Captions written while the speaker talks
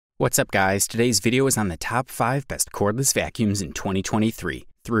What's up guys, today's video is on the top 5 best cordless vacuums in 2023.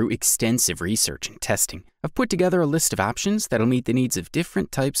 Through extensive research and testing, I've put together a list of options that'll meet the needs of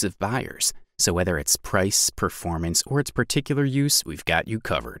different types of buyers. So whether it's price, performance, or its particular use, we've got you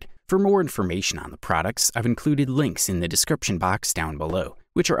covered. For more information on the products, I've included links in the description box down below,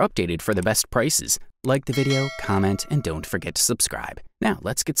 which are updated for the best prices. Like the video, comment, and don't forget to subscribe. Now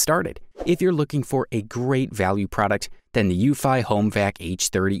let's get started. If you're looking for a great value product, then the Eufy HomeVac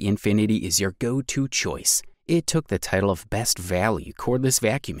H30 Infinity is your go-to choice. It took the title of Best Value Cordless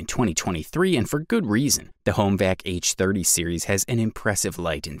Vacuum in 2023, and for good reason. The HomeVac H30 series has an impressive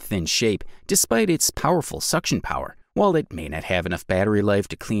light and thin shape, despite its powerful suction power. While it may not have enough battery life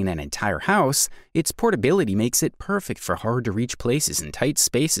to clean an entire house, its portability makes it perfect for hard-to-reach places and tight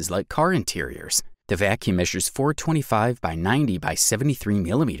spaces like car interiors. The vacuum measures 425 by 90 by 73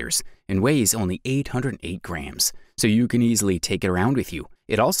 millimeters and weighs only 808 grams, so you can easily take it around with you.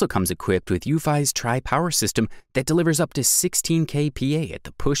 It also comes equipped with Eufy's Tri-Power system that delivers up to 16 kPa at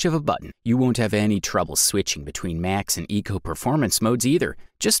the push of a button. You won't have any trouble switching between max and eco performance modes either.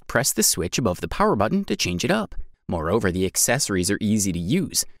 Just press the switch above the power button to change it up. Moreover, the accessories are easy to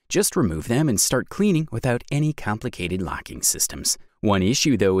use. Just remove them and start cleaning without any complicated locking systems. One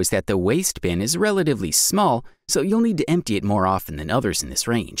issue though is that the waste bin is relatively small, so you'll need to empty it more often than others in this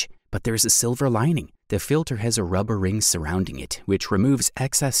range. But there's a silver lining. The filter has a rubber ring surrounding it, which removes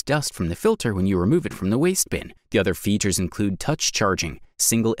excess dust from the filter when you remove it from the waste bin. The other features include touch charging,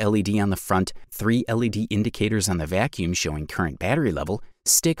 single LED on the front, 3 LED indicators on the vacuum showing current battery level,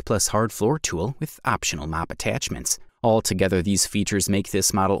 stick plus hard floor tool with optional mop attachments. Altogether, these features make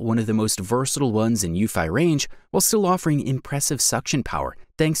this model one of the most versatile ones in Eufy range, while still offering impressive suction power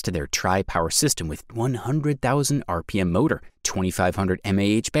thanks to their Tri-Power system with 100,000 RPM motor, 2500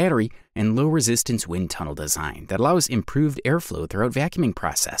 mAh battery, and low-resistance wind tunnel design that allows improved airflow throughout vacuuming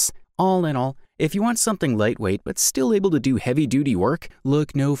process. All in all, if you want something lightweight but still able to do heavy-duty work,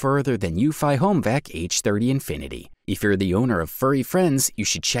 look no further than Eufy HomeVac H30 Infinity. If you're the owner of furry friends, you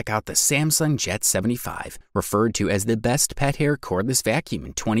should check out the Samsung Jet 75, referred to as the best pet hair cordless vacuum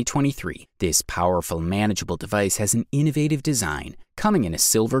in 2023. This powerful, manageable device has an innovative design, coming in a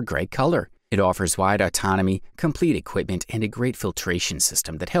silver gray color. It offers wide autonomy, complete equipment, and a great filtration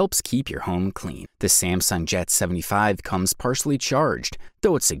system that helps keep your home clean. The Samsung Jet 75 comes partially charged,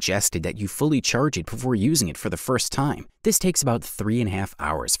 though it's suggested that you fully charge it before using it for the first time. This takes about 3.5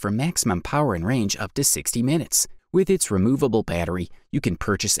 hours for maximum power and range up to 60 minutes. With its removable battery, you can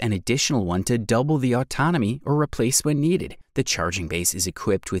purchase an additional one to double the autonomy or replace when needed. The charging base is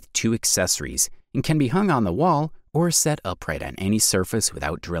equipped with 2 accessories and can be hung on the wall or set upright on any surface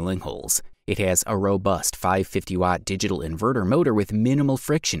without drilling holes. It has a robust 550-watt digital inverter motor with minimal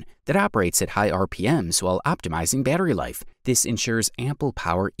friction that operates at high RPMs while optimizing battery life. This ensures ample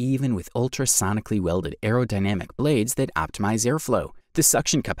power even with ultrasonically welded aerodynamic blades that optimize airflow. The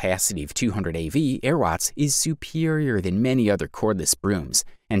suction capacity of 200 AV air watts is superior than many other cordless brooms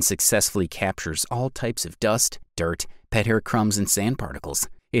and successfully captures all types of dust, dirt, pet hair crumbs, and sand particles.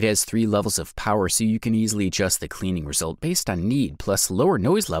 It has 3 levels of power, so you can easily adjust the cleaning result based on need, plus lower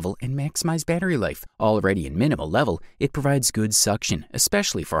noise level and maximize battery life. Already in minimal level, it provides good suction,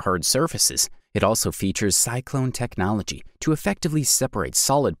 especially for hard surfaces. It also features cyclone technology to effectively separate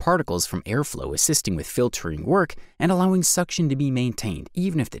solid particles from airflow, assisting with filtering work and allowing suction to be maintained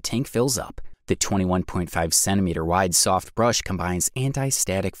even if the tank fills up. The 21.5 centimeter wide soft brush combines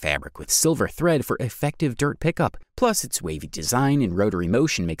anti-static fabric with silver thread for effective dirt pickup. Plus, its wavy design and rotary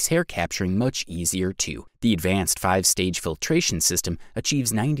motion makes hair capturing much easier too. The advanced 5-stage filtration system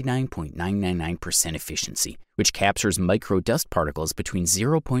achieves 99.999% efficiency, which captures micro dust particles between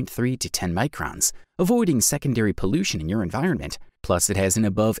 0.3 to 10 microns, avoiding secondary pollution in your environment. Plus, it has an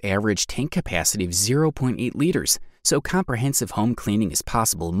above-average tank capacity of 0.8 liters, so comprehensive home cleaning is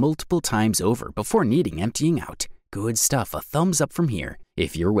possible multiple times over before needing emptying out. Good stuff, a thumbs up from here.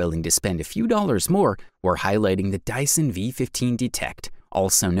 If you're willing to spend a few dollars more, we're highlighting the Dyson V15 Detect,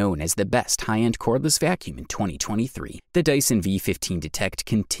 also known as the best high-end cordless vacuum in 2023. The Dyson V15 Detect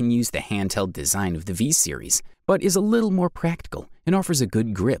continues the handheld design of the V series, but is a little more practical and offers a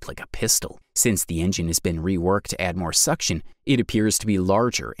good grip like a pistol. Since the engine has been reworked to add more suction, it appears to be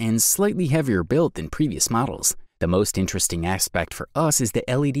larger and slightly heavier built than previous models. The most interesting aspect for us is the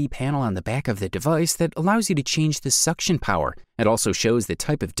LED panel on the back of the device that allows you to change the suction power. It also shows the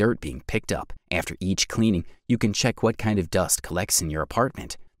type of dirt being picked up. After each cleaning, you can check what kind of dust collects in your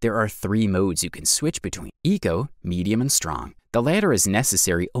apartment. There are 3 modes you can switch between: Eco, Medium, and Strong. The latter is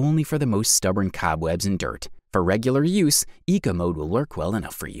necessary only for the most stubborn cobwebs and dirt. For regular use, Eco Mode will work well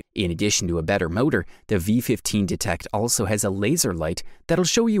enough for you. In addition to a better motor, the V15 Detect also has a laser light that'll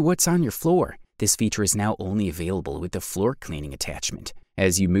show you what's on your floor. This feature is now only available with the floor cleaning attachment.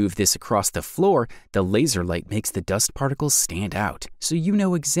 As you move this across the floor, the laser light makes the dust particles stand out, so you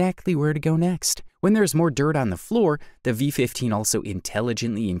know exactly where to go next. When there's more dirt on the floor, the V15 also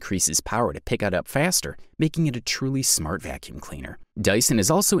intelligently increases power to pick it up faster, making it a truly smart vacuum cleaner. Dyson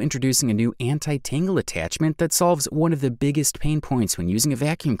is also introducing a new anti-tangle attachment that solves one of the biggest pain points when using a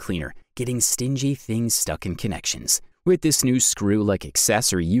vacuum cleaner, getting stingy things stuck in connections. With this new screw-like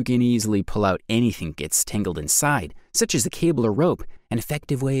accessory, you can easily pull out anything that gets tangled inside, such as a cable or rope, an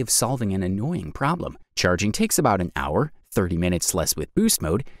effective way of solving an annoying problem. Charging takes about an hour, 30 minutes less with boost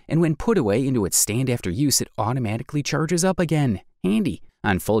mode, and when put away into its stand after use, it automatically charges up again. Handy.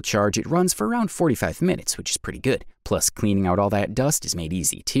 On full charge, it runs for around 45 minutes, which is pretty good. Plus, cleaning out all that dust is made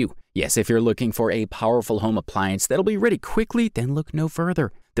easy too. Yes, if you're looking for a powerful home appliance that'll be ready quickly, then look no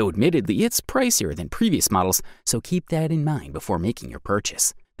further. Though admittedly, it's pricier than previous models, so keep that in mind before making your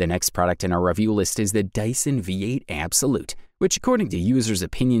purchase. The next product in our review list is the Dyson V8 Absolute, which according to users'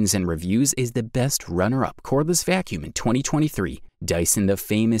 opinions and reviews is the best runner-up cordless vacuum in 2023. Dyson, the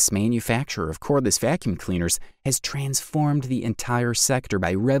famous manufacturer of cordless vacuum cleaners, has transformed the entire sector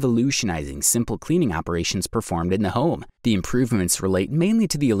by revolutionizing simple cleaning operations performed in the home. The improvements relate mainly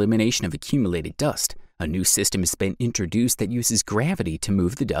to the elimination of accumulated dust. A new system has been introduced that uses gravity to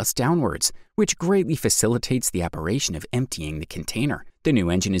move the dust downwards, which greatly facilitates the operation of emptying the container. The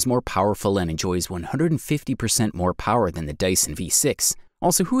new engine is more powerful and enjoys 150% more power than the Dyson V6.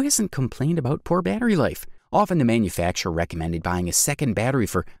 Also, who hasn't complained about poor battery life? Often the manufacturer recommended buying a second battery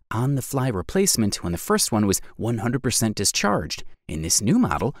for on-the-fly replacement when the first one was 100% discharged. In this new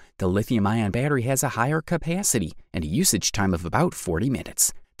model, the lithium-ion battery has a higher capacity and a usage time of about 40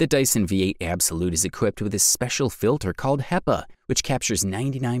 minutes. The Dyson V8 Absolute is equipped with a special filter called HEPA, which captures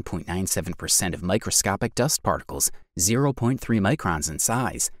 99.97% of microscopic dust particles, 0.3 microns in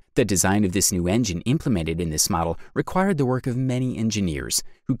size. The design of this new engine implemented in this model required the work of many engineers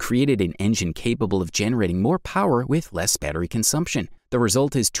who created an engine capable of generating more power with less battery consumption. The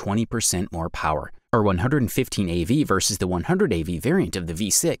result is 20% more power, or 115 AV versus the 100 AV variant of the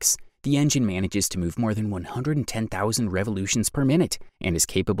V6. The engine manages to move more than 110,000 revolutions per minute and is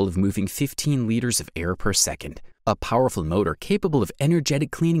capable of moving 15 liters of air per second. A powerful motor capable of energetic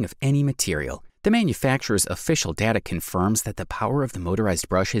cleaning of any material. The manufacturer's official data confirms that the power of the motorized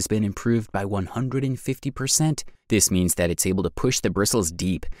brush has been improved by 150%. This means that it's able to push the bristles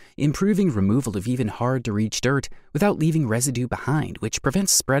deep, improving removal of even hard-to-reach dirt without leaving residue behind, which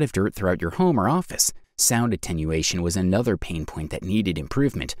prevents spread of dirt throughout your home or office. Sound attenuation was another pain point that needed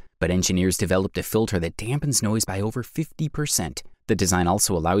improvement, but engineers developed a filter that dampens noise by over 50%. The design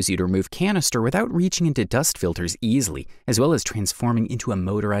also allows you to remove canister without reaching into dust filters easily, as well as transforming into a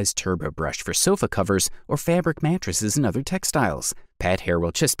motorized turbo brush for sofa covers or fabric mattresses and other textiles. Pet hair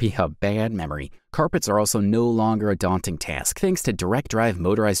will just be a bad memory. Carpets are also no longer a daunting task thanks to direct drive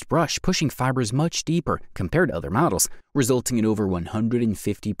motorized brush pushing fibers much deeper compared to other models, resulting in over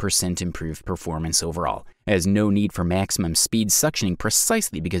 150% improved performance overall. It has no need for maximum speed suctioning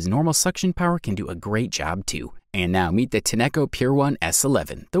precisely because normal suction power can do a great job too. And now meet the Tineco Pure One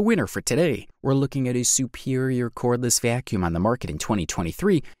S11, the winner for today. We're looking at a superior cordless vacuum on the market in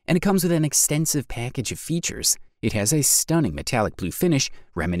 2023, and it comes with an extensive package of features. It has a stunning metallic blue finish,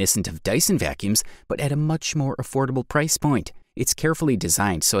 reminiscent of Dyson vacuums, but at a much more affordable price point. It's carefully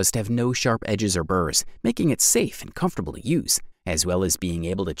designed so as to have no sharp edges or burrs, making it safe and comfortable to use. As well as being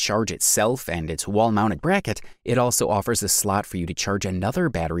able to charge itself and its wall-mounted bracket, it also offers a slot for you to charge another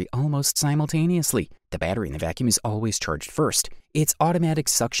battery almost simultaneously. The battery in the vacuum is always charged first. Its automatic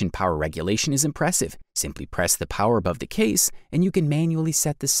suction power regulation is impressive. Simply press the power above the case, and you can manually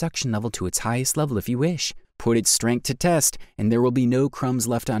set the suction level to its highest level if you wish. Put its strength to test, and there will be no crumbs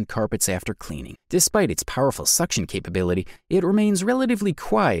left on carpets after cleaning. Despite its powerful suction capability, it remains relatively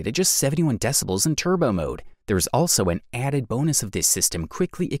quiet at just 71 decibels in turbo mode. There is also an added bonus of this system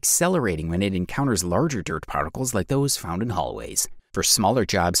quickly accelerating when it encounters larger dirt particles like those found in hallways. For smaller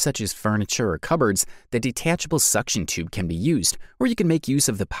jobs such as furniture or cupboards, the detachable suction tube can be used, or you can make use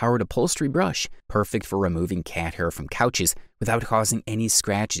of the powered upholstery brush, perfect for removing cat hair from couches without causing any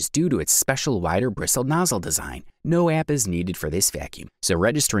scratches due to its special wider bristled nozzle design. No app is needed for this vacuum, so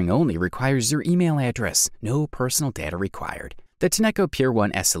registering only requires your email address, no personal data required. The Tineco Pure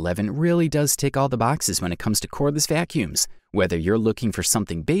One S11 really does tick all the boxes when it comes to cordless vacuums. Whether you're looking for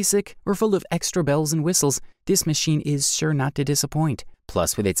something basic or full of extra bells and whistles, This machine is sure not to disappoint.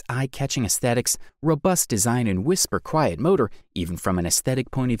 Plus, with its eye-catching aesthetics, robust design, and whisper-quiet motor, even from an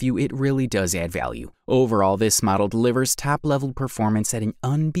aesthetic point of view, it really does add value. Overall, this model delivers top-level performance at an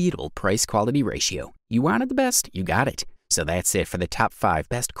unbeatable price-quality ratio. You wanted the best, you got it. So that's it for the top 5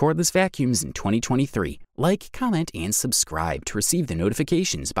 best cordless vacuums in 2023. Like, comment, and subscribe to receive the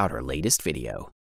notifications about our latest video.